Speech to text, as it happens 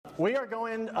We are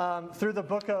going through the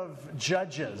book of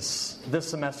Judges this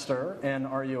semester in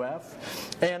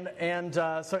RUF. And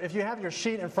so if you have your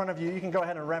sheet in front of you, you can go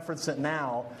ahead and reference it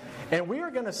now. And we are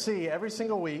going to see every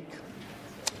single week,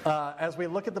 as we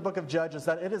look at the book of Judges,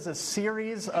 that it is a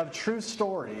series of true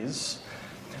stories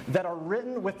that are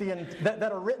written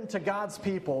that are written to God's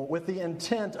people with the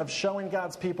intent of showing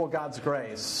God's people God's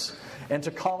grace and to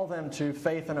call them to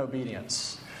faith and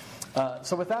obedience.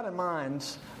 So with that in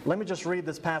mind, let me just read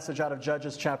this passage out of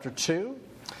Judges chapter 2,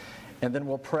 and then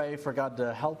we'll pray for God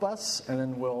to help us, and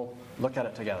then we'll look at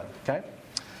it together, okay?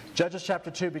 Judges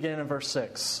chapter 2, beginning in verse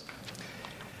 6.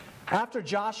 After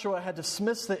Joshua had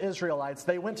dismissed the Israelites,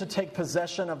 they went to take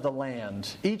possession of the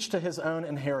land, each to his own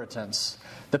inheritance.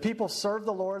 The people served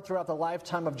the Lord throughout the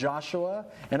lifetime of Joshua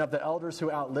and of the elders who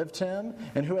outlived him,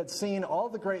 and who had seen all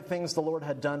the great things the Lord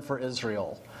had done for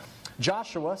Israel.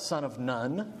 Joshua, son of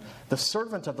Nun, the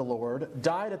servant of the Lord,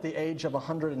 died at the age of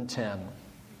 110.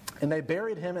 And they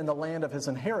buried him in the land of his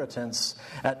inheritance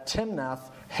at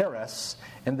Timnath-Heres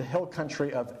in the hill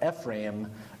country of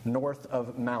Ephraim, north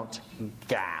of Mount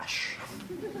Gash.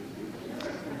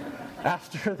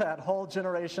 After that whole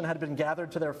generation had been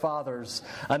gathered to their fathers,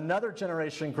 another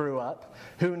generation grew up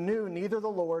who knew neither the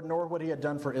Lord nor what he had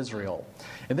done for Israel.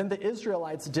 And then the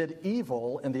Israelites did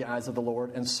evil in the eyes of the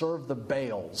Lord and served the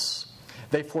Baals.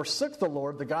 They forsook the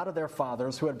Lord, the God of their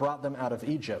fathers, who had brought them out of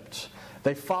Egypt.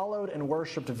 They followed and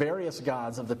worshipped various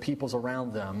gods of the peoples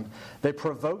around them. They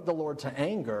provoked the Lord to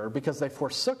anger because they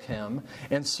forsook him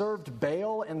and served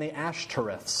Baal and the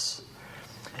Ashtoreths.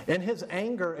 In his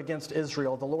anger against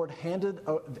Israel, the Lord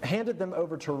handed them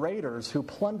over to raiders who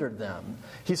plundered them.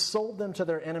 He sold them to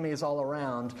their enemies all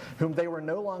around, whom they were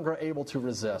no longer able to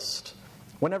resist.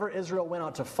 Whenever Israel went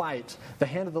out to fight, the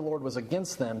hand of the Lord was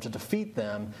against them to defeat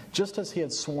them, just as he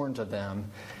had sworn to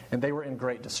them, and they were in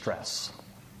great distress.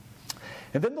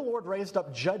 And then the Lord raised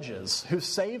up judges who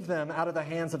saved them out of the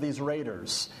hands of these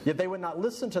raiders. Yet they would not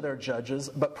listen to their judges,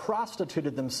 but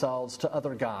prostituted themselves to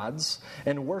other gods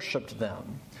and worshipped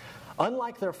them.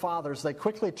 Unlike their fathers, they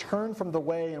quickly turned from the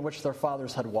way in which their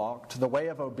fathers had walked, the way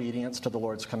of obedience to the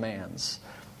Lord's commands.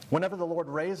 Whenever the Lord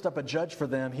raised up a judge for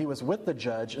them, he was with the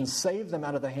judge and saved them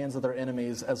out of the hands of their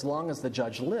enemies as long as the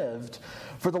judge lived.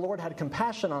 For the Lord had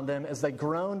compassion on them as they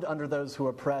groaned under those who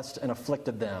oppressed and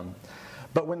afflicted them.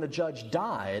 But when the judge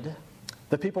died,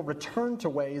 the people returned to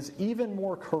ways even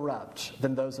more corrupt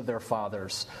than those of their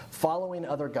fathers, following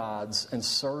other gods and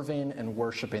serving and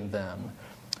worshiping them.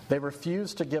 They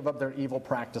refused to give up their evil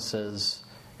practices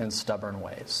and stubborn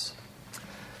ways.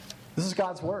 This is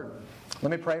God's word. Let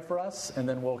me pray for us, and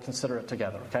then we'll consider it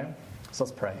together, okay? So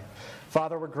let's pray.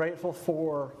 Father, we're grateful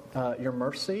for your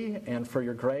mercy and for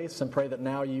your grace, and pray that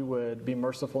now you would be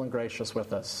merciful and gracious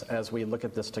with us as we look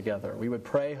at this together. We would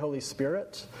pray, Holy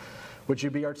Spirit, would you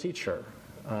be our teacher?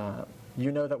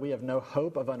 You know that we have no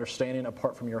hope of understanding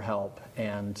apart from your help,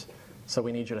 and so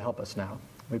we need you to help us now.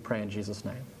 We pray in Jesus'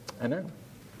 name. Amen.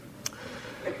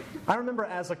 I remember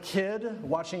as a kid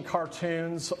watching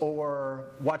cartoons or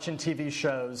watching TV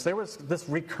shows, there was this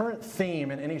recurrent theme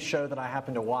in any show that I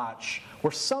happened to watch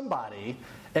where somebody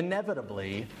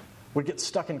inevitably would get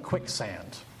stuck in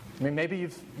quicksand. I mean, maybe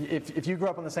if you grew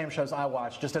up on the same shows I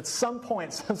watched, just at some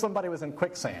point somebody was in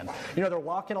quicksand. You know, they're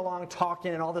walking along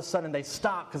talking and all of a sudden they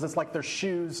stop because it's like their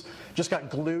shoes just got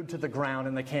glued to the ground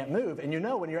and they can't move. And you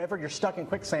know when you're stuck in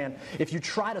quicksand, if you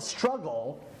try to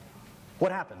struggle,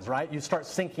 what happens, right? You start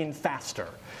sinking faster.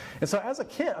 And so as a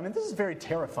kid, I mean, this is very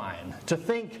terrifying to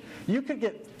think you could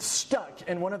get stuck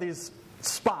in one of these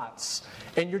spots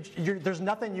and there's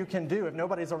nothing you can do if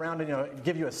nobody's around to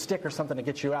give you a stick or something to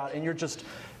get you out, and you're just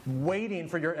waiting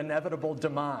for your inevitable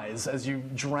demise as you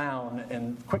drown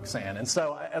in quicksand. And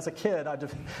so as a kid,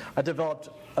 I developed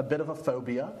a bit of a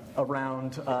phobia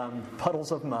around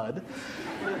puddles of mud.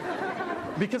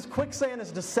 Because quicksand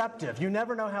is deceptive. You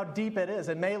never know how deep it is.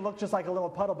 It may look just like a little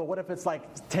puddle, but what if it's like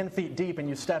 10 feet deep and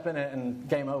you step in it and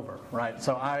game over, right?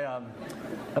 So I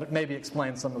maybe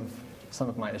explain some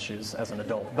of my issues as an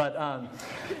adult. But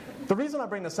the reason I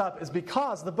bring this up is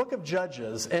because the book of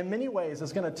Judges, in many ways,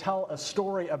 is going to tell a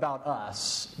story about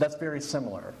us that's very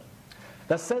similar.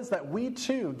 That says that we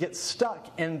too get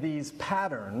stuck in these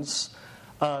patterns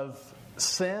of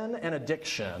sin and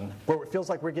addiction where it feels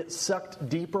like we get sucked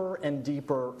deeper and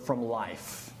deeper from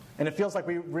life. And it feels like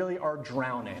we really are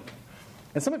drowning.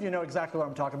 And some of you know exactly what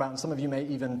I'm talking about, and some of you may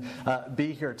even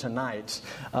be here tonight,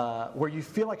 where you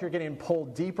feel like you're getting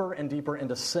pulled deeper and deeper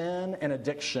into sin and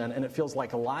addiction, and it feels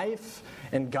like life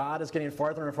and God is getting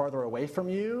farther and farther away from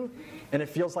you, and it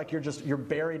feels like you're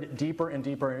buried deeper and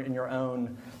deeper in your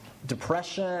own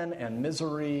depression and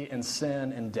misery and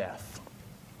sin and death.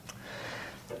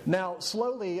 Now,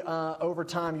 slowly, over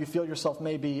time, you feel yourself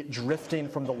maybe drifting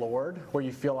from the Lord, where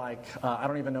you feel like, I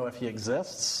don't even know if he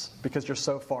exists, because you're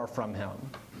so far from him.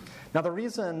 Now, the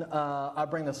reason I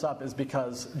bring this up is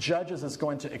because Judges is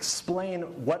going to explain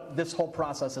what this whole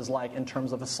process is like in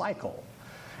terms of a cycle.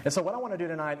 And so what I want to do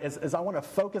tonight is I want to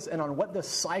focus in on what this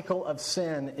cycle of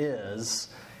sin is,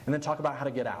 and then talk about how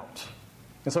to get out.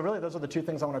 And so really, those are the two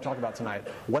things I want to talk about tonight.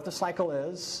 What the cycle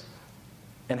is,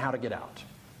 and how to get out.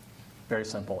 Very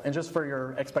simple. And just for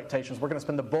your expectations, we're going to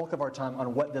spend the bulk of our time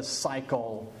on what this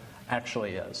cycle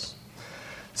actually is.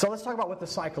 So let's talk about what the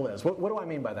cycle is. What do I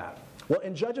mean by that? Well,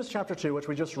 in Judges chapter 2, which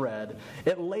we just read,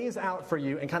 it lays out for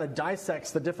you and kind of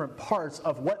dissects the different parts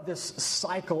of what this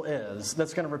cycle is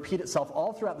that's going to repeat itself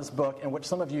all throughout this book, and which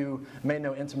some of you may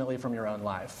know intimately from your own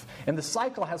life. And the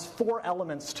cycle has 4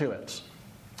 elements to it: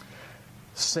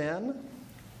 sin,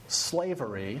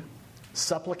 slavery,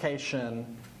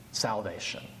 supplication,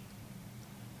 salvation.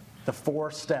 The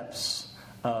 4 steps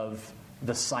of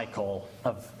the cycle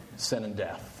of sin and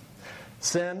death.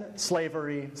 Sin,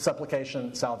 slavery,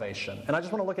 supplication, salvation. And I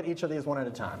just want to look at each of these one at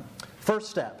a time.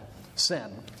 First step,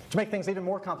 sin. To make things even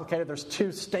more complicated, there's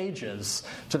 2 stages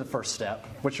to the first step,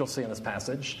 which you'll see in this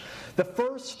passage. The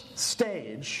first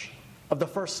stage of the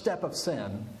first step of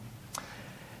sin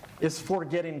is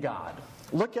forgetting God.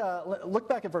 Look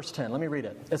back at verse 10. Let me read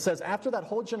it. It says, "After that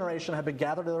whole generation had been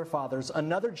gathered to their fathers,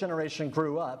 another generation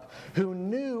grew up who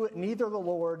knew neither the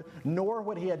Lord nor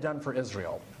what he had done for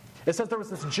Israel." It says there was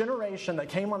this generation that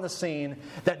came on the scene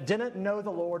that didn't know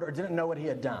the Lord or didn't know what he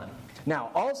had done.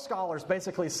 Now, all scholars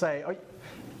basically say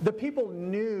the people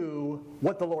knew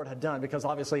what the Lord had done, because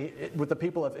obviously with the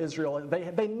people of Israel,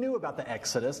 they knew about the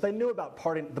Exodus. They knew about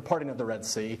the parting of the Red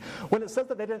Sea. When it says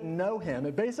that they didn't know him,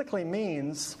 it basically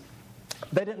means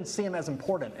they didn't see him as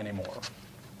important anymore.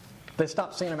 They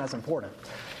stopped seeing him as important.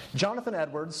 Jonathan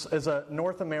Edwards is a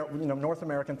North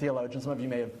American theologian. Some of you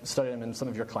may have studied him in some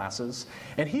of your classes.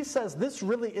 And he says this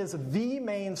really is the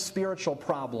main spiritual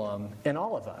problem in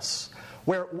all of us,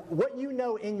 where what you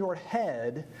know in your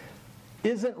head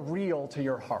isn't real to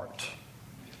your heart.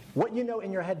 What you know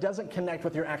in your head doesn't connect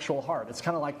with your actual heart. It's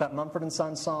kind of like that Mumford &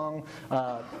 Sons song,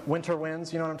 Winter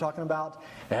Winds, you know what I'm talking about?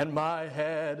 And my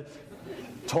head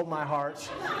told my heart,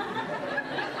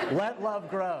 let love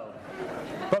grow.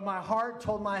 But my heart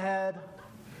told my head,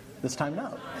 this time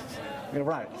no. You're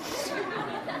right.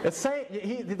 It's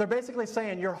saying, they're basically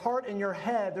saying your heart and your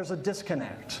head, there's a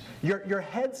disconnect. Your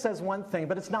head says one thing,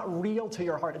 but it's not real to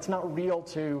your heart. It's not real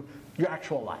to your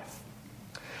actual life.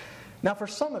 Now, for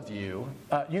some of you,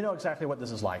 you know exactly what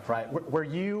this is like, right? Where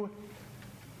you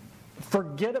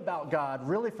forget about God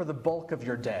really for the bulk of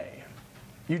your day.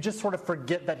 You just sort of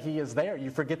forget that he is there. You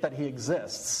forget that he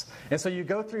exists. And so you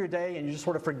go through your day and you just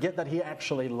sort of forget that he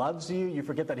actually loves you. You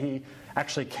forget that he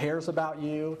actually cares about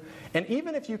you. And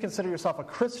even if you consider yourself a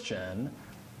Christian,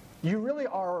 you really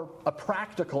are a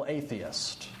practical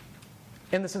atheist.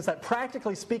 In the sense that,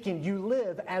 practically speaking, you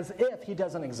live as if he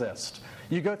doesn't exist.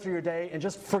 You go through your day and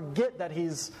just forget that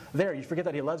he's there. You forget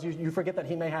that he loves you. You forget that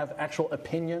he may have actual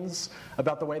opinions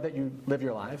about the way that you live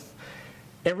your life.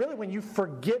 And really, when you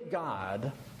forget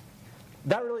God,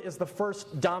 that really is the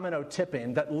first domino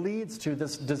tipping that leads to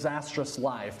this disastrous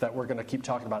life that we're going to keep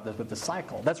talking about with this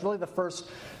cycle. That's really the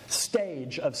first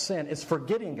stage of sin, is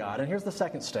forgetting God. And here's the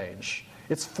second stage.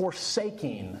 It's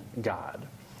forsaking God.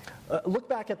 Look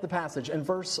back at the passage in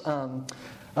verse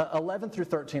 11 through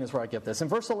 13 is where I get this. In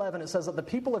verse 11, it says that the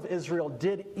people of Israel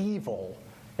did evil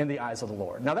in the eyes of the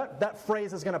Lord. Now, that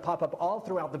phrase is going to pop up all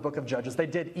throughout the book of Judges. They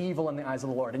did evil in the eyes of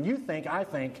the Lord. And I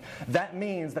think, that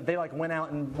means that they went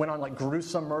out and went on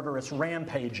gruesome, murderous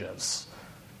rampages.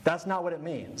 That's not what it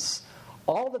means.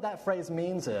 All that phrase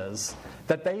means is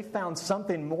that they found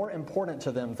something more important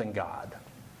to them than God.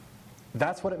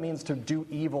 That's what it means to do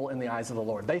evil in the eyes of the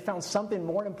Lord. They found something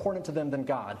more important to them than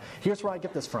God. Here's where I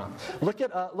get this from. Look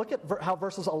at how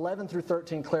verses 11 through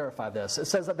 13 clarify this. It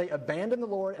says that they abandon the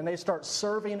Lord and they start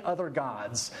serving other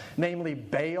gods, namely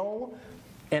Baal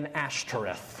and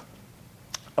Ashtoreth.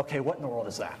 Okay, what in the world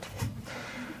is that?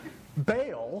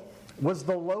 Baal was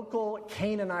the local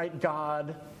Canaanite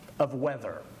god of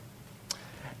weather.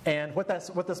 And what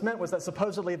this meant was that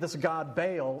supposedly this god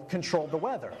Baal controlled the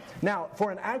weather. Now,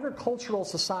 for an agricultural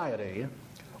society,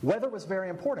 weather was very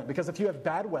important, because if you have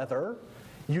bad weather,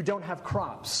 you don't have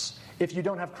crops. If you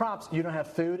don't have crops, you don't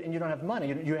have food and you don't have money.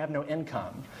 You have no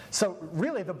income. So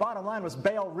really, the bottom line was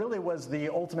Baal really was the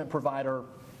ultimate provider,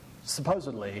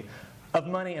 supposedly, of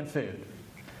money and food.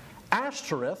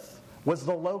 Ashtoreth was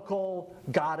the local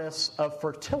goddess of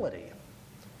fertility.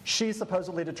 She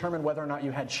supposedly determined whether or not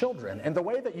you had children. And the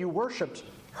way that you worshiped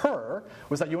her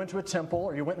was that you went to a temple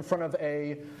or you went in front of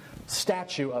a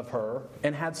statue of her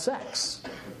and had sex.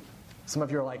 Some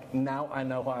of you are like, now I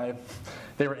know why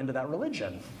they were into that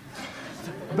religion.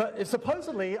 But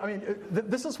supposedly,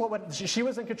 this is what she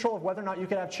was in control of whether or not you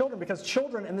could have children, because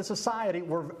children in this society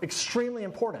were extremely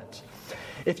important.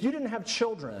 If you didn't have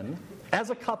children as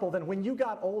a couple, then when you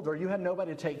got older, you had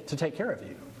nobody to take care of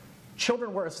you.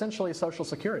 Children were essentially Social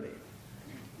Security.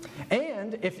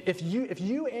 And if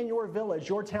you and your village,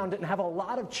 your town didn't have a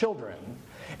lot of children,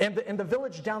 and the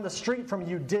village down the street from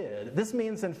you did, this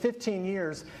means in 15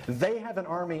 years, they have an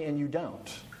army and you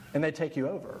don't, and they take you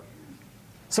over.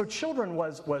 So children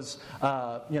was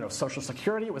Social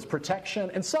Security, it was protection.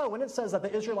 And so when it says that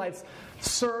the Israelites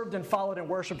served and followed and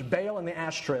worshipped Baal and the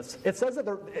Ashtoreths, it says that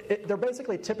they're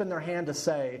basically tipping their hand to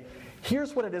say,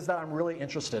 here's what it is that I'm really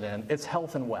interested in. It's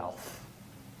health and wealth.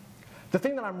 The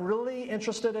thing that I'm really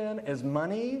interested in is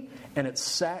money, and it's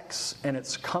sex, and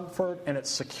it's comfort, and it's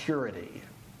security.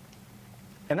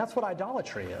 And that's what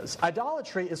idolatry is.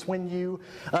 Idolatry is when you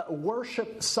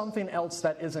worship something else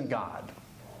that isn't God.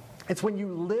 It's when you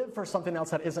live for something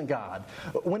else that isn't God.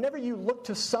 Whenever you look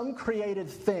to some created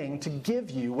thing to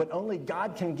give you what only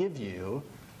God can give you,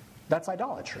 that's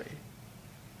idolatry.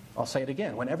 I'll say it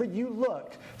again. Whenever you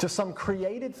look to some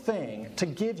created thing to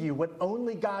give you what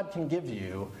only God can give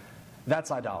you,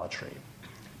 that's idolatry.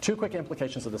 Two quick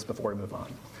implications of this before we move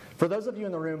on. For those of you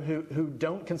in the room who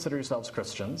don't consider yourselves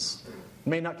Christians,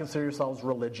 may not consider yourselves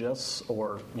religious,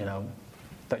 or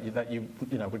that you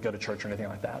would go to church or anything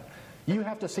like that, you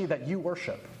have to see that you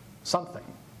worship something.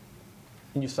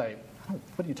 And you say,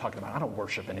 what are you talking about? I don't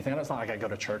worship anything. It's not like I go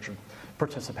to church and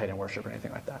participate in worship or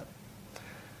anything like that.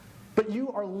 But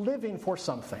you are living for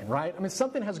something, right?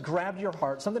 Something has grabbed your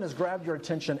heart, something has grabbed your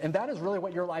attention, and that is really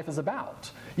what your life is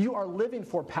about. You are living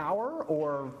for power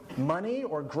or money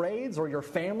or grades or your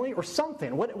family or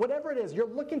something. Whatever it is, you're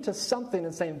looking to something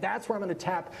and saying, that's where I'm going to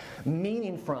tap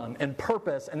meaning from and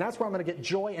purpose, and that's where I'm going to get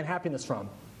joy and happiness from.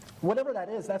 Whatever that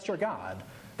is, that's your God.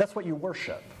 That's what you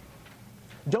worship.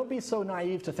 Don't be so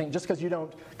naive to think just because you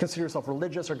don't consider yourself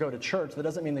religious or go to church, that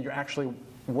doesn't mean that you're actually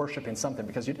worshiping something,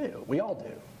 because you do. We all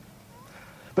do.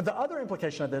 But the other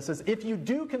implication of this is, if you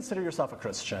do consider yourself a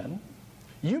Christian,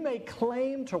 you may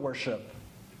claim to worship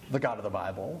the God of the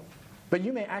Bible, but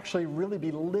you may actually really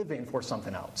be living for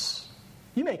something else.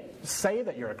 You may say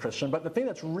that you're a Christian, but the thing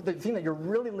that you're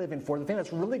really living for, the thing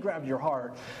that's really grabbed your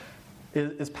heart,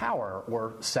 is power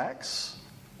or sex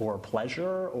or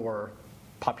pleasure or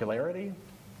popularity.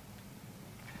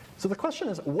 So the question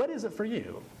is, what is it for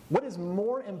you? What is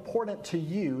more important to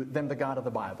you than the God of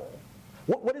the Bible?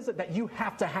 What is it that you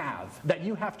have, that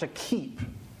you have to keep?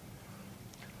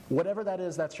 Whatever that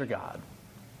is, that's your God.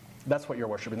 That's what you're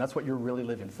worshiping. That's what you're really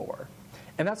living for.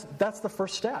 And that's the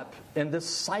first step in this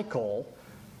cycle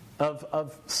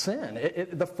of sin.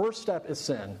 The first step is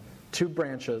sin. Two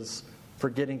branches: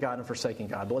 forgetting God and forsaking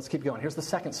God. But let's keep going. Here's the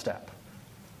second step: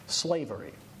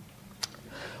 slavery.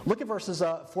 Look at verses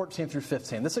 14 through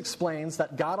 15. This explains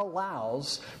that God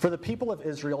allows for the people of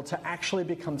Israel to actually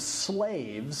become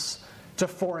slaves to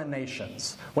foreign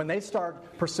nations. When they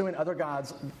start pursuing other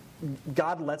gods,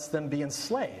 God lets them be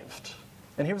enslaved.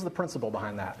 And here's the principle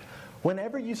behind that.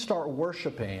 Whenever you start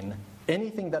worshiping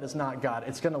anything that is not God,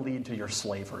 it's going to lead to your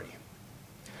slavery.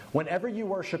 Whenever you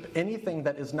worship anything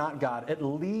that is not God, it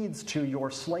leads to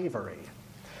your slavery.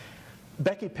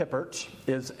 Becky Pippert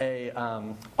is a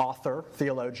author,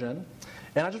 theologian,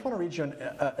 and I just want to read you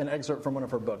an excerpt from one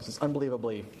of her books. It's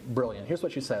unbelievably brilliant. Here's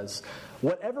what she says: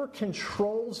 "Whatever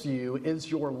controls you is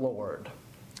your Lord.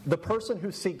 The person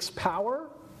who seeks power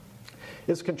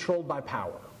is controlled by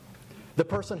power. The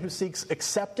person who seeks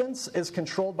acceptance is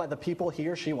controlled by the people he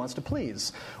or she wants to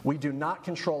please. We do not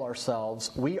control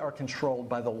ourselves. We are controlled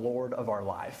by the Lord of our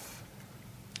life."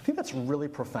 I think that's really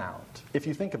profound if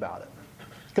you think about it.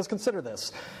 Because consider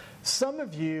this. Some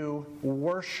of you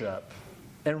worship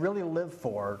and really live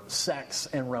for sex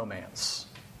and romance.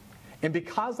 And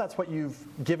because that's what you've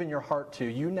given your heart to,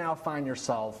 you now find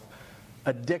yourself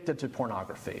addicted to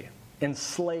pornography,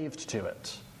 enslaved to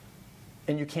it.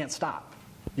 And you can't stop.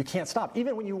 You can't stop.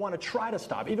 Even when you want to try to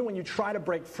stop, even when you try to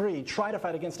break free, try to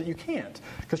fight against it, you can't,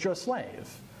 because you're a slave.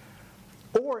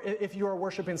 Or if you are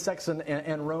worshiping sex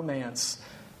and romance,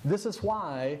 this is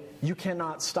why you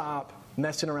cannot stop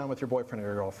messing around with your boyfriend or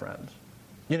your girlfriend.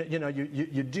 You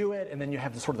do it, and then you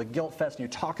have this sort of the guilt fest, and you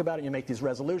talk about it, and you make these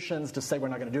resolutions to say we're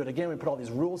not going to do it again. We put all these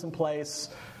rules in place,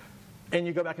 and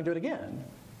you go back and do it again.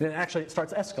 And actually it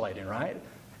starts escalating, right?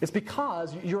 It's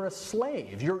because you're a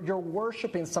slave. You're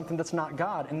worshiping something that's not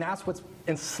God, and that's what's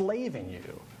enslaving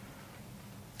you.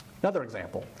 Another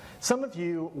example. Some of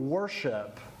you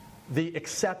worship the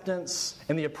acceptance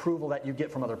and the approval that you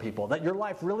get from other people, that your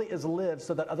life really is lived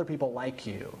so that other people like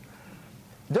you.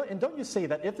 Don't you see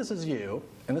that if this is you,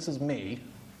 and this is me,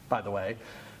 by the way,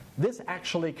 this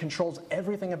actually controls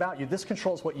everything about you. This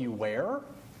controls what you wear.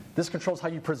 This controls how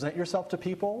you present yourself to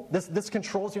people. This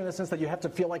controls you in the sense that you have to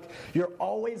feel like you're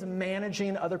always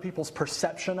managing other people's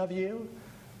perception of you.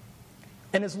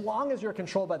 And as long as you're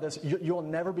controlled by this, you'll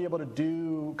never be able to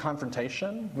do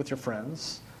confrontation with your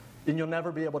friends, and you'll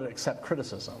never be able to accept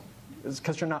criticism. It's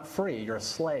because you're not free, you're a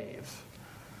slave.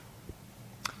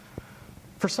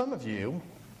 For some of you,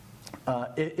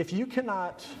 if you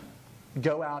cannot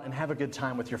go out and have a good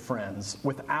time with your friends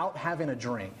without having a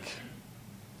drink,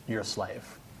 you're a slave.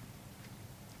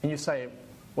 And you say,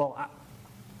 well,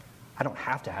 I don't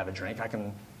have to have a drink. I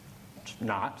can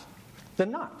not.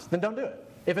 Then not. Then don't do it.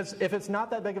 If it's not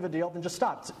that big of a deal, then just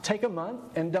stop. Take a month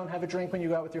and don't have a drink when you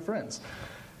go out with your friends.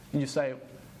 And you say,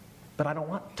 but I don't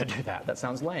want to do that. That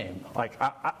sounds lame.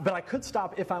 But I could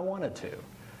stop if I wanted to.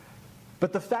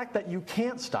 But the fact that you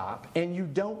can't stop and you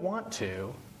don't want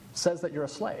to says that you're a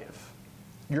slave.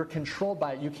 You're controlled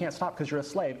by it. You can't stop because you're a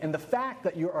slave. And the fact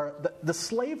that you are the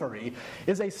slavery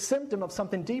is a symptom of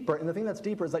something deeper. And the thing that's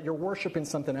deeper is that you're worshiping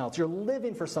something else. You're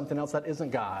living for something else that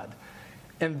isn't God.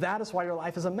 And that is why your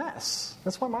life is a mess.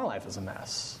 That's why my life is a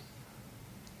mess.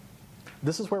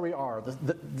 This is where we are.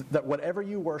 That whatever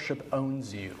you worship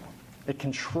owns you. It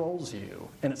controls you.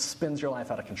 And it spins your life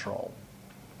out of control.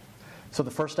 So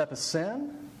the first step is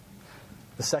sin.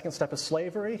 The second step is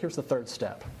slavery. Here's the third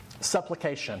step.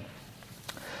 Supplication.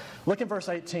 Look in verse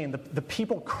 18. The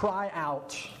people cry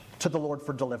out to the Lord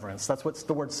for deliverance. That's what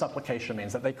the word supplication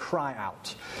means, that they cry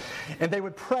out. And they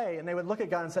would pray, and they would look at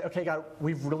God and say, okay, God,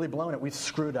 we've really blown it. We've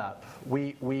screwed up.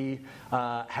 We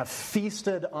have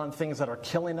feasted on things that are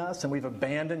killing us, and we've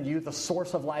abandoned you, the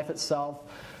source of life itself.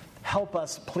 Help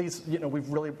us, please.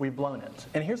 We've blown it.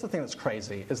 And here's the thing that's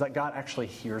crazy, is that God actually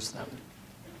hears them,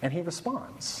 and He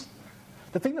responds.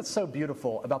 The thing that's so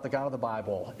beautiful about the God of the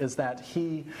Bible is that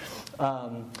He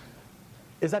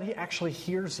actually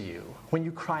hears you when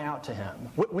you cry out to Him.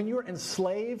 When you're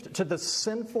enslaved to the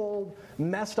sinful,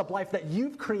 messed up life that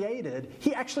you've created,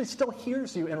 He actually still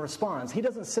hears you and responds. He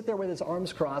doesn't sit there with His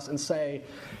arms crossed and say,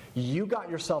 you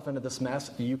got yourself into this mess,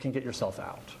 you can get yourself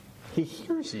out. He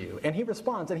hears you and He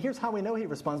responds. And here's how we know He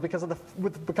responds, because of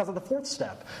the fourth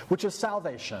step, which is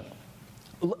salvation.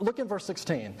 Look in verse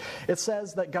 16. It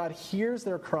says that God hears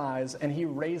their cries and He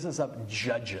raises up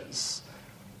judges,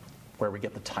 where we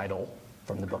get the title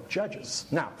from the book Judges.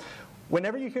 Now,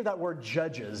 whenever you hear that word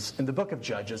judges in the book of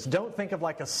Judges, don't think of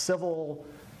like a civil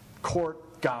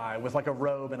court guy with like a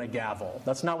robe and a gavel.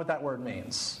 That's not what that word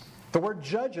means. The word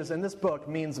judges in this book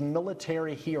means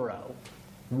military hero,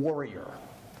 warrior.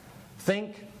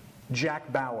 Think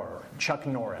Jack Bauer, Chuck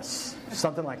Norris,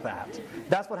 something like that.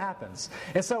 That's what happens.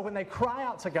 And so when they cry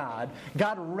out to God,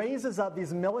 God raises up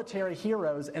these military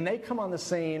heroes, and they come on the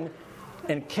scene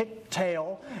and kick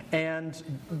tail and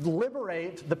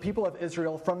liberate the people of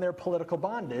Israel from their political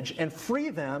bondage and free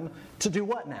them to do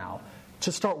what now?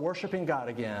 To start worshiping God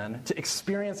again, to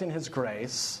experiencing His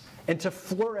grace, and to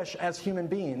flourish as human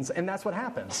beings. And that's what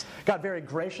happens. God very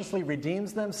graciously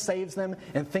redeems them, saves them,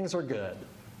 and things are good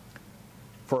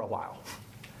for a while.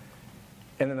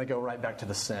 And then they go right back to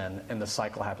the sin, and the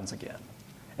cycle happens again.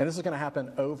 And this is going to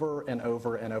happen over and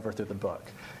over and over through the book.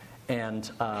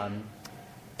 And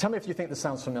tell me if you think this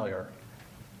sounds familiar.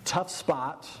 Tough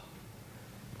spot.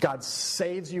 God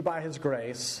saves you by His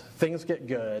grace. Things get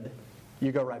good.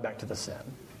 You go right back to the sin.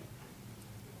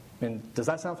 I mean, does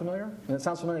that sound familiar? And it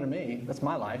sounds familiar to me. That's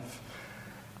my life.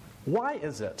 Why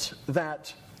is it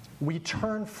that we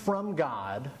turn from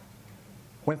God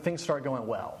when things start going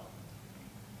well?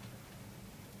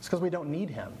 It's because we don't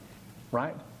need Him,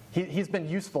 right? He's been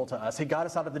useful to us. He got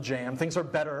us out of the jam. Things are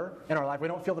better in our life. We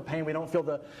don't feel the pain. We don't feel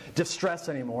the distress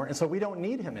anymore. And so we don't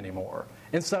need Him anymore.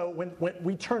 And so when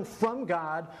we turn from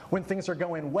God when things are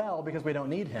going well because we don't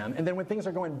need Him. And then when things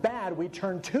are going bad, we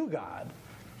turn to God.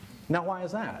 Now, why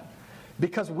is that?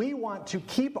 Because we want to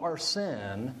keep our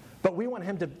sin, but we want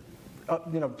Him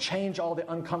to change all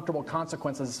the uncomfortable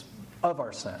consequences of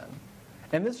our sin.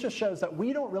 And this just shows that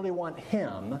we don't really want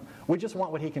Him. We just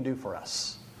want what He can do for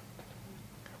us.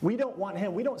 We don't want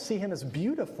Him. We don't see Him as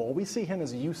beautiful. We see Him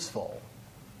as useful.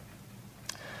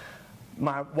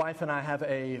 My wife and I have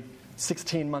a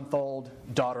 16-month-old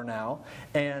daughter now,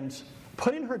 and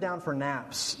putting her down for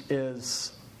naps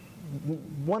is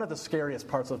one of the scariest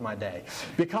parts of my day,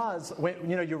 because when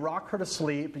you rock her to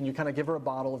sleep and you kind of give her a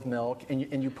bottle of milk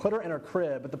and you put her in her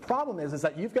crib, but the problem is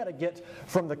that you've got to get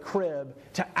from the crib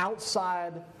to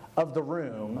outside of the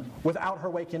room without her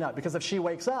waking up. Because if she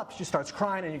wakes up, she starts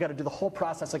crying and you got to do the whole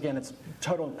process again. It's a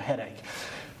total headache.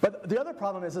 But the other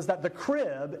problem is that the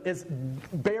crib is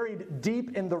buried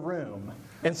deep in the room.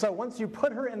 And so once you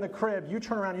put her in the crib, you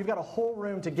turn around, you've got a whole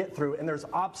room to get through, and there's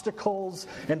obstacles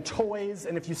and toys,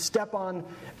 and if you step on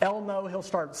Elmo, he'll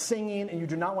start singing, and you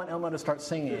do not want Elmo to start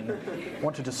singing. You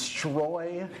want to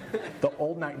destroy the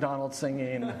old MacDonald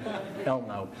singing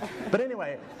Elmo. But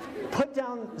anyway, put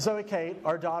down Zoe Kate,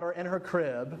 our daughter, in her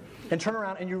crib, and turn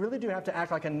around, and you really do have to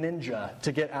act like a ninja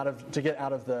to get out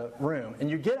of the room. And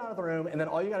you get out of the room, and then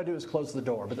all you got to do is close the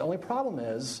door. But the only problem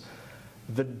is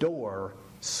the door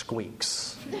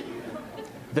squeaks.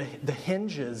 The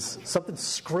hinges, something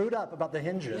screwed up about the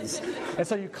hinges. And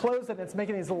so you close it and it's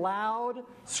making these loud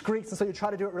squeaks, and so you try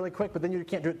to do it really quick, but then you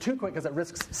can't do it too quick because it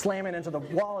risks slamming into the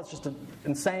wall. It's just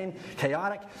insane,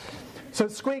 chaotic. So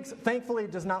it squeaks. Thankfully,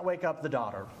 it does not wake up the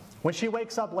daughter. When she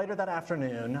wakes up later that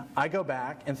afternoon, I go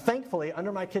back, and thankfully,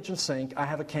 under my kitchen sink, I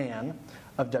have a can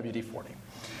of WD-40.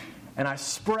 And I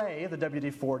spray the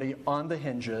WD-40 on the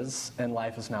hinges, and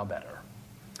life is now better.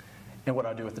 And what do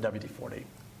I do with the WD-40?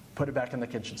 Put it back in the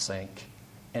kitchen sink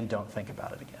and don't think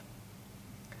about it again.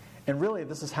 And really,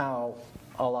 this is how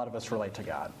a lot of us relate to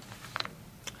God.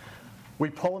 We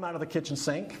pull him out of the kitchen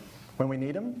sink when we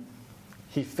need him.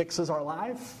 He fixes our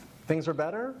life. Things are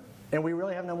better. And we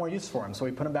really have no more use for him. So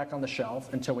we put him back on the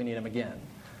shelf until we need him again.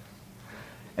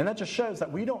 And that just shows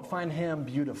that we don't find him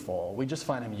beautiful. We just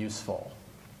find him useful,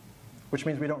 which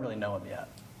means we don't really know him yet.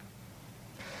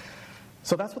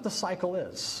 So that's what the cycle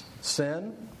is.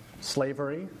 Sin,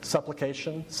 slavery,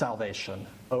 supplication, salvation.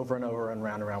 Over and over and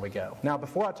round we go. Now,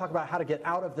 before I talk about how to get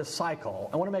out of this cycle,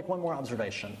 I want to make one more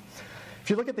observation. If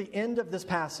you look at the end of this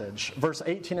passage, verse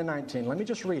 18 and 19, let me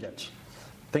just read it.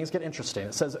 Things get interesting.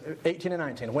 It says, 18 and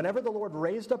 19, whenever the Lord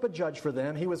raised up a judge for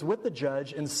them, he was with the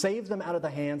judge and saved them out of the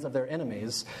hands of their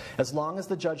enemies as long as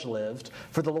the judge lived,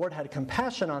 for the Lord had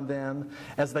compassion on them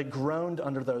as they groaned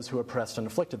under those who oppressed and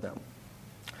afflicted them.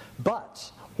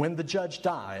 But when the judge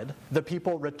died, the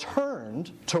people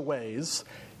returned to ways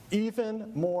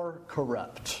even more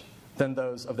corrupt than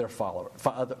those of their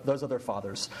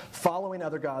fathers, following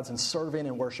other gods and serving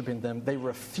and worshiping them. They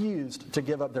refused to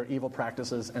give up their evil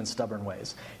practices and stubborn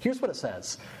ways. Here's what it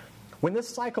says. When this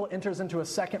cycle enters into a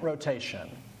second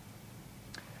rotation,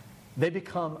 they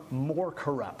become more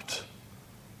corrupt.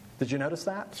 Did you notice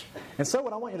that? And so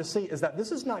what I want you to see is that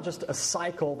this is not just a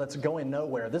cycle that's going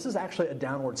nowhere. This is actually a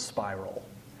downward spiral.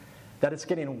 That it's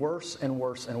getting worse and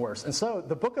worse and worse. And so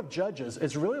the book of Judges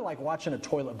is really like watching a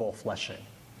toilet bowl flushing.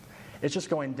 It's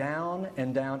just going down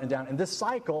and down and down. And this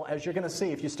cycle, as you're going to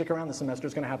see, if you stick around the semester,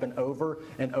 is going to happen over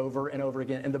and over and over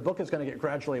again. And the book is going to get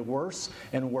gradually worse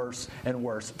and worse and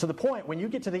worse. To the point, when you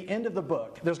get to the end of the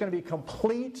book, there's going to be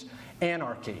complete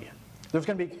anarchy. There's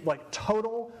going to be like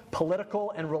total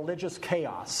political and religious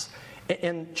chaos.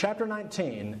 In chapter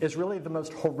 19 is really the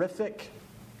most horrific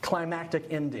climactic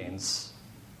endings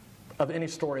of any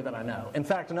story that I know. In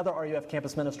fact, another RUF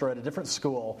campus minister at a different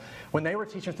school, when they were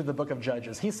teaching through the book of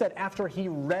Judges, he said after he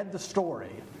read the story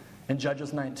in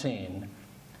Judges 19,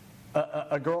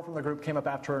 a girl from the group came up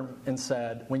after him and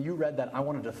said, when you read that, I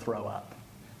wanted to throw up.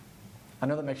 I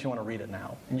know that makes you want to read it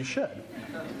now, and you should.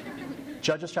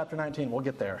 Judges chapter 19, we'll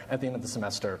get there at the end of the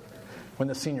semester. When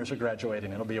the seniors are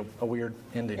graduating, it'll be a weird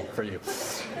ending for you.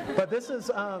 But this is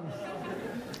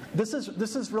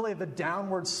really the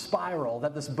downward spiral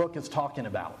that this book is talking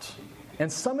about.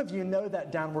 And some of you know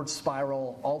that downward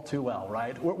spiral all too well,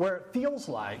 right? Where it feels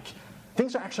like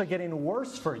things are actually getting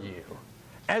worse for you.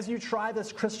 As you try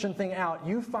this Christian thing out,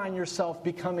 you find yourself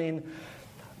becoming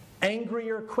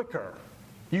angrier quicker.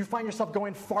 You find yourself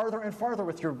going farther and farther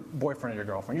with your boyfriend or your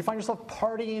girlfriend. You find yourself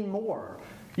partying more.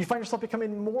 You find yourself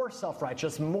becoming more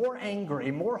self-righteous, more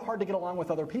angry, more hard to get along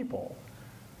with other people.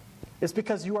 It's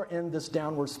because you are in this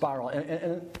downward spiral.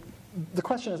 And the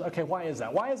question is, okay, why is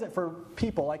that? Why is it for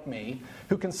people like me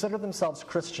who consider themselves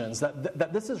Christians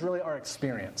that this is really our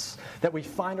experience, that we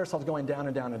find ourselves going down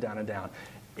and down and down and down?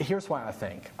 Here's why I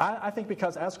think. I think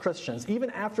because as Christians, even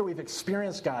after we've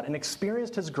experienced God and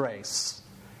experienced His grace,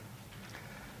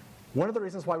 one of the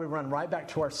reasons why we run right back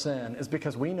to our sin is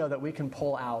because we know that we can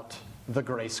pull out the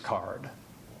grace card.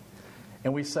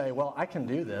 And we say, well, I can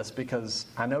do this because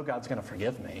I know God's going to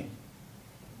forgive me.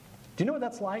 Do you know what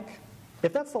that's like?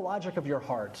 If that's the logic of your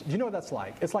heart, do you know what that's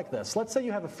like? It's like this. Let's say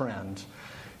you have a friend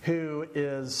who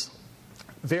is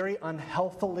very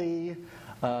unhealthily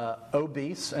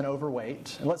obese and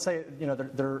overweight. And let's say,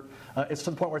 it's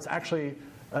to the point where it's actually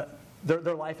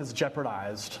their life is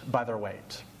jeopardized by their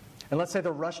weight. And let's say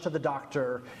they're rushed to the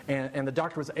doctor, and the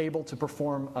doctor was able to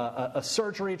perform a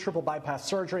surgery, triple bypass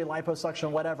surgery,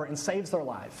 liposuction, whatever, and saves their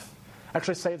life.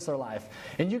 Actually saves their life.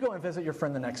 And you go and visit your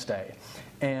friend the next day,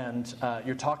 and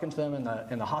you're talking to them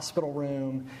in the hospital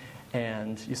room,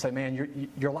 and you say, man,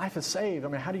 your life is saved. I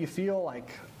mean, how do you feel?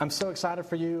 Like, I'm so excited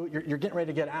for you. You're getting ready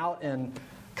to get out in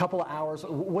a couple of hours.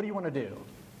 What do you want to do?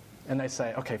 And they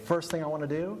say, okay, first thing I want to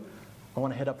do, I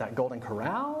want to hit up that Golden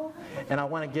Corral, and I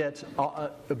want to get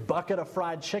a bucket of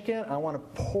fried chicken. I want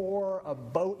to pour a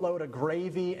boatload of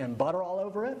gravy and butter all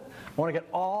over it. I want to get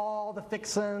all the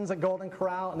fixins at Golden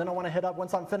Corral, and then I want to hit up,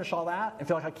 once I'm finished all that and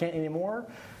feel like I can't eat anymore,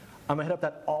 I'm going to hit up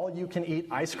that all-you-can-eat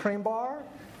ice cream bar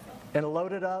and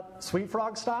load it up Sweet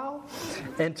Frog style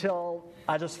until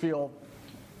I just feel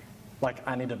like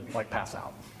I need to pass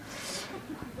out.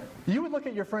 You would look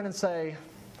at your friend and say,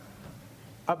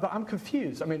 but I'm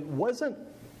confused. I mean, wasn't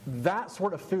that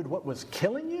sort of food what was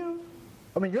killing you?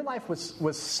 I mean, your life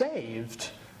was saved.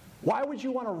 Why would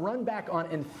you want to run back on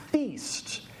and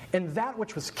feast in that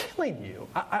which was killing you?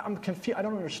 I'm confused. I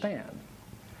don't understand.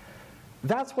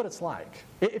 That's what it's like.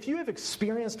 If you have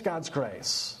experienced God's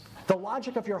grace, the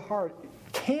logic of your heart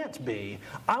can't be,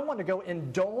 I want to go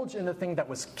indulge in the thing that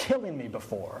was killing me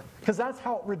before, because that's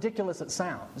how ridiculous it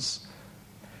sounds.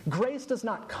 Grace does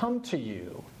not come to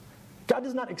you. God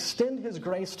does not extend His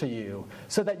grace to you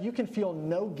so that you can feel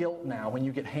no guilt now when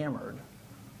you get hammered.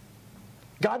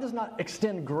 God does not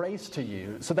extend grace to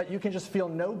you so that you can just feel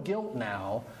no guilt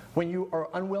now when you are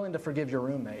unwilling to forgive your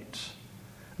roommate.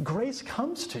 Grace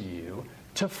comes to you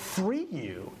to free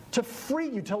you,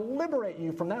 to liberate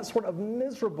you from that sort of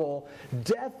miserable,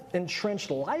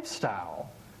 death-entrenched lifestyle.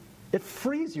 It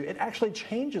frees you. It actually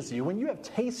changes you. When you have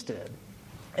tasted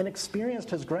and experienced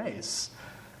His grace,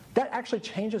 that actually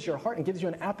changes your heart and gives you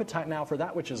an appetite now for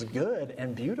that which is good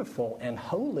and beautiful and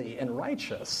holy and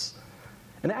righteous.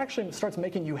 And it actually starts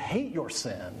making you hate your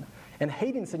sin. And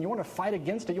hating sin, you want to fight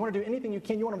against it. You want to do anything you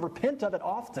can. You want to repent of it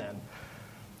often.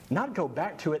 Not go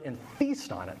back to it and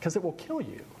feast on it, because it will kill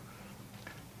you.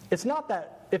 It's not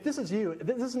that, if this is you,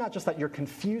 this is not just that you're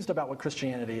confused about what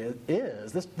Christianity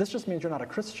is. This just means you're not a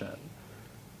Christian.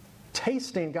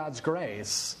 Tasting God's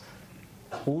grace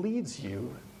leads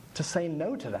you to say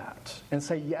no to that and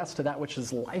say yes to that which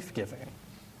is life-giving.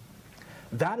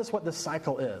 That is what this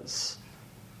cycle is.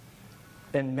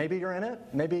 And maybe you're in it.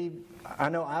 Maybe, I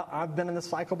know I've been in this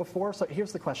cycle before. So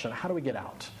here's the question. How do we get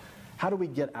out? How do we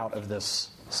get out of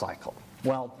this cycle?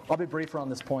 Well, I'll be briefer on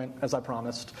this point, as I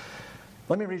promised.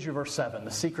 Let me read you verse 7.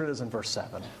 The secret is in verse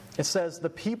 7. It says, the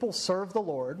people served the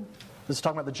Lord. This is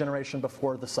talking about the generation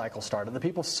before the cycle started. The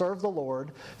people served the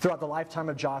Lord throughout the lifetime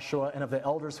of Joshua and of the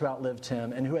elders who outlived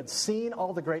him and who had seen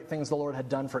all the great things the Lord had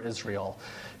done for Israel.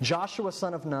 Joshua,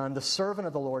 son of Nun, the servant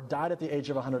of the Lord, died at the age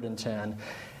of 110,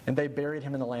 and they buried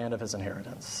him in the land of his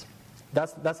inheritance.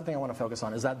 That's the thing I want to focus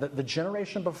on, is that the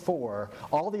generation before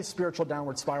all these spiritual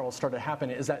downward spirals started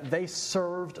happening is that they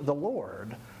served the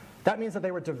Lord. That means that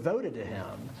they were devoted to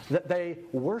Him, that they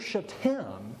worshiped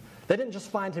Him. They didn't just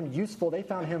find Him useful, they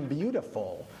found Him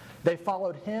beautiful. They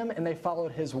followed Him and they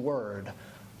followed His word.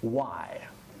 Why?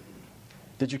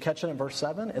 Did you catch it in verse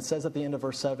 7? It says at the end of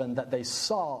verse 7 that they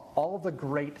saw all the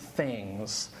great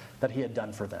things that He had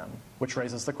done for them, which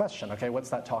raises the question, okay, what's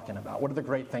that talking about? What are the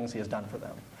great things He has done for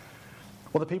them?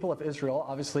 Well, the people of Israel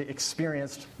obviously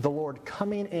experienced the Lord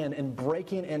coming in and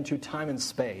breaking into time and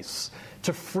space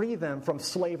to free them from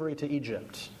slavery to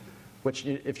Egypt, which,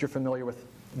 if you're familiar with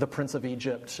the Prince of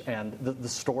Egypt and the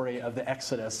story of the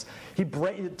Exodus,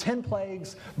 10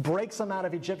 plagues, breaks them out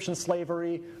of Egyptian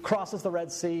slavery, crosses the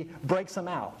Red Sea, breaks them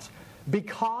out.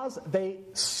 Because they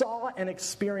saw and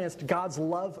experienced God's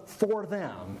love for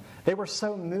them, they were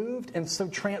so moved and so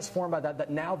transformed by that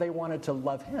now they wanted to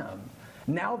love Him.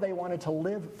 Now they wanted to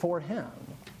live for Him.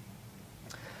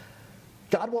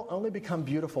 God will only become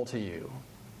beautiful to you.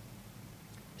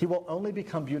 He will only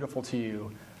become beautiful to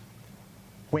you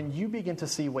when you begin to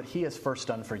see what He has first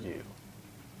done for you.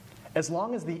 As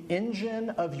long as the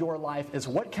engine of your life is,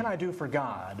 what can I do for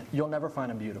God, you'll never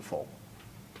find Him beautiful.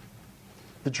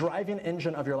 The driving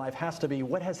engine of your life has to be,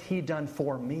 what has He done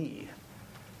for me?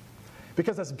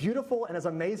 Because as beautiful and as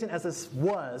amazing as this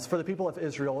was for the people of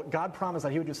Israel, God promised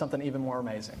that He would do something even more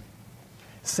amazing.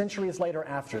 Centuries later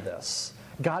after this,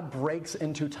 God breaks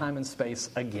into time and space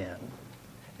again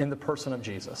in the person of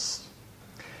Jesus.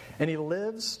 And He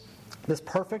lives this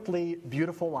perfectly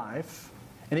beautiful life,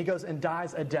 and He goes and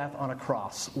dies a death on a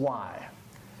cross. Why?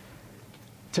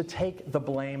 To take the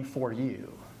blame for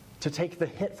you. To take the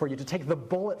hit for you, to take the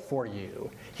bullet for you.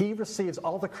 He receives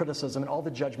all the criticism and all the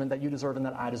judgment that you deserve and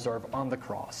that I deserve on the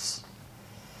cross.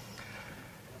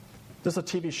 This is a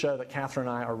TV show that Catherine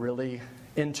and I are really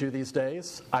into these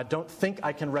days. I don't think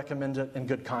I can recommend it in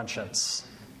good conscience,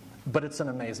 but it's an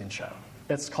amazing show.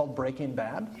 It's called Breaking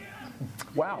Bad.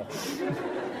 Wow.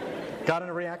 Got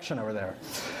a reaction over there.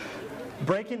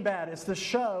 Breaking Bad is the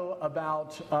show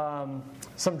about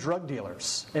some drug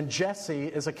dealers. And Jesse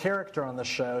is a character on the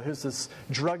show who's this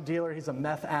drug dealer. He's a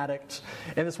meth addict.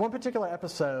 In this one particular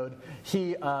episode,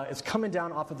 he is coming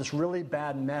down off of this really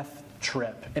bad meth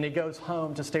trip. And he goes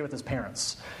home to stay with his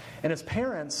parents. And his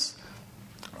parents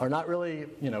are not really,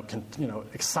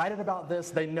 excited about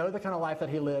this. They know the kind of life that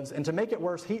he lives. And to make it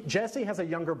worse, Jesse has a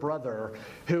younger brother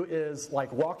who is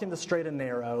like walking the straight and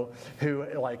narrow, who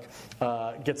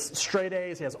gets straight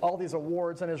A's. He has all these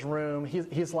awards in his room.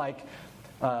 He's like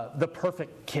the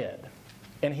perfect kid.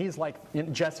 And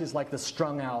Jesse's like the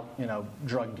strung out,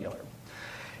 drug dealer.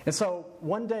 And so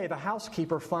one day the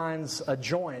housekeeper finds a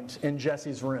joint in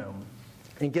Jesse's room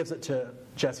and gives it to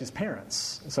Jesse's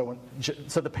parents. So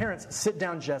the parents sit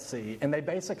down Jesse, and they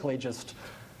basically just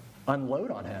unload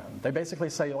on him. They basically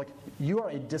say, you are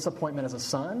a disappointment as a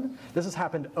son. This has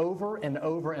happened over and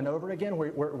over and over again.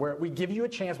 We give you a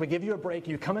chance, we give you a break,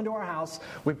 you come into our house,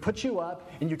 we put you up,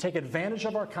 and you take advantage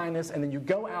of our kindness, and then you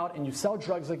go out and you sell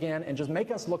drugs again and just make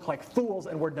us look like fools,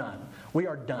 and we're done. We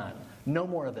are done. No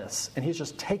more of this. And he's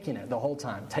just taking it the whole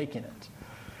time, taking it.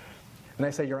 And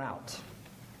they say, you're out.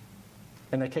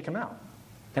 And they kick him out.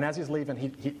 And as he's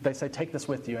leaving, they say, take this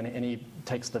with you, and he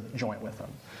takes the joint with him.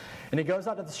 And he goes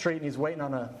out to the street, and he's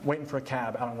waiting for a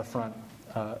cab out on the front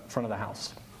of the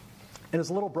house. And his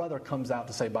little brother comes out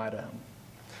to say bye to him.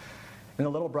 And the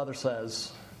little brother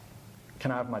says,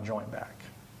 can I have my joint back?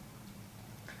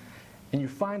 And you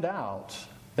find out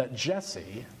that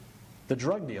Jesse, the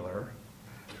drug dealer,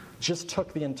 just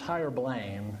took the entire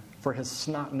blame for his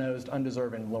snot-nosed,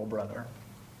 undeserving little brother.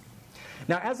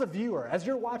 Now, as a viewer, as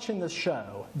you're watching this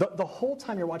show, the whole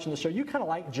time you're watching the show, you kind of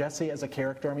like Jesse as a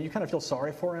character. I mean, you kind of feel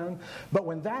sorry for him. But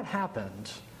when that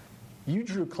happened, you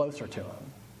drew closer to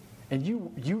him. And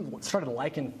you started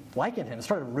liking him,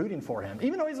 started rooting for him,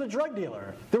 even though he's a drug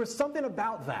dealer. There was something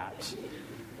about that.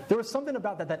 There was something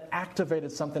about that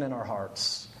activated something in our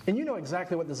hearts. And you know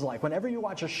exactly what this is like. Whenever you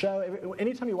watch a show,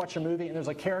 anytime you watch a movie and there's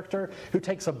a character who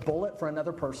takes a bullet for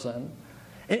another person,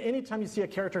 anytime you see a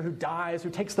character who dies, who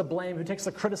takes the blame, who takes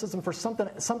the criticism for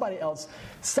somebody else,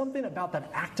 something about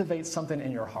that activates something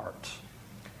in your heart.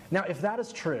 Now, if that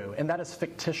is true, and that is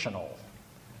fictional,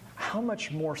 how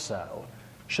much more so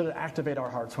should it activate our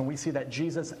hearts when we see that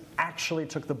Jesus actually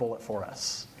took the bullet for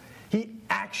us? He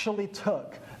actually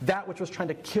took that which was trying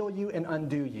to kill you and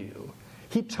undo you.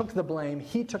 He took the blame,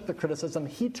 he took the criticism,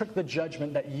 he took the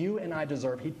judgment that you and I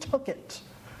deserve. He took it.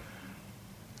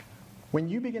 When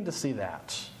you begin to see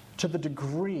that, to the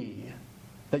degree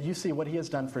that you see what he has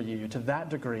done for you, to that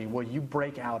degree will you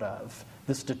break out of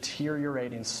this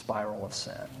deteriorating spiral of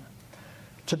sin.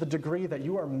 To the degree that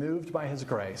you are moved by his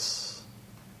grace,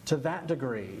 to that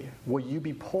degree will you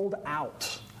be pulled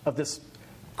out of this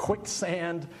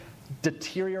quicksand,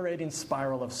 deteriorating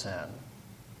spiral of sin.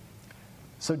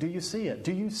 So do you see it?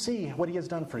 Do you see what he has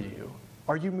done for you?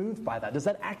 Are you moved by that? Does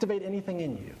that activate anything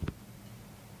in you?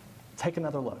 Take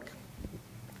another look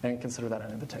and consider that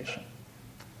an invitation.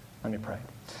 Let me pray.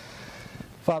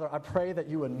 Father, I pray that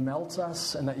you would melt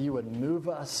us and that you would move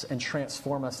us and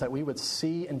transform us, that we would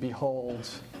see and behold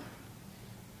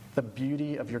the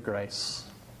beauty of your grace,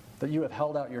 that you have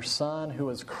held out your Son who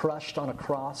was crushed on a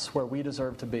cross where we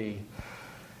deserve to be,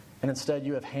 and instead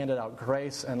you have handed out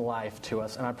grace and life to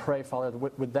us. And I pray, Father,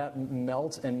 would that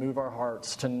melt and move our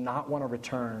hearts to not want to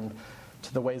return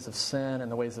to the ways of sin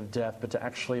and the ways of death, but to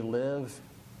actually live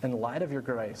in light of your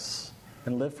grace,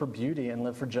 and live for beauty, and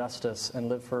live for justice, and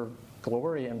live for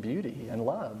glory and beauty and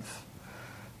love.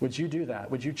 Would you do that?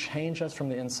 Would you change us from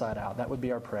the inside out? That would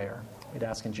be our prayer. We'd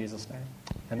ask in Jesus' name.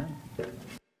 Amen.